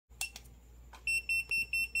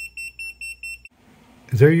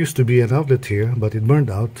There used to be an outlet here, but it burned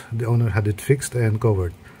out. The owner had it fixed and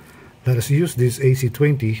covered. Let us use this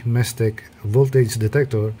AC20 Mestek voltage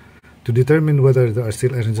detector to determine whether there are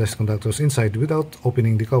still energized conductors inside without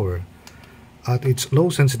opening the cover. At its low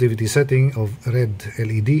sensitivity setting of red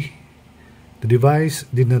LED, the device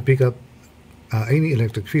did not pick up any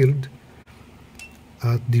electric field.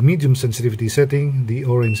 At the medium sensitivity setting, the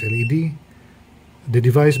orange LED, the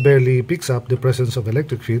device barely picks up the presence of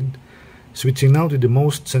electric field. Switching now to the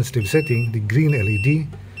most sensitive setting, the green LED,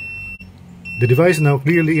 the device now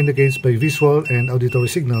clearly indicates by visual and auditory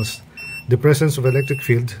signals the presence of electric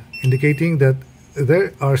field, indicating that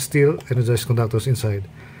there are still energized conductors inside.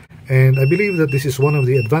 And I believe that this is one of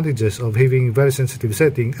the advantages of having very sensitive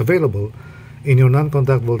setting available in your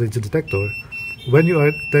non-contact voltage detector when you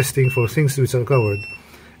are testing for things which are covered.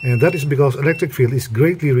 And that is because electric field is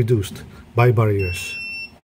greatly reduced by barriers.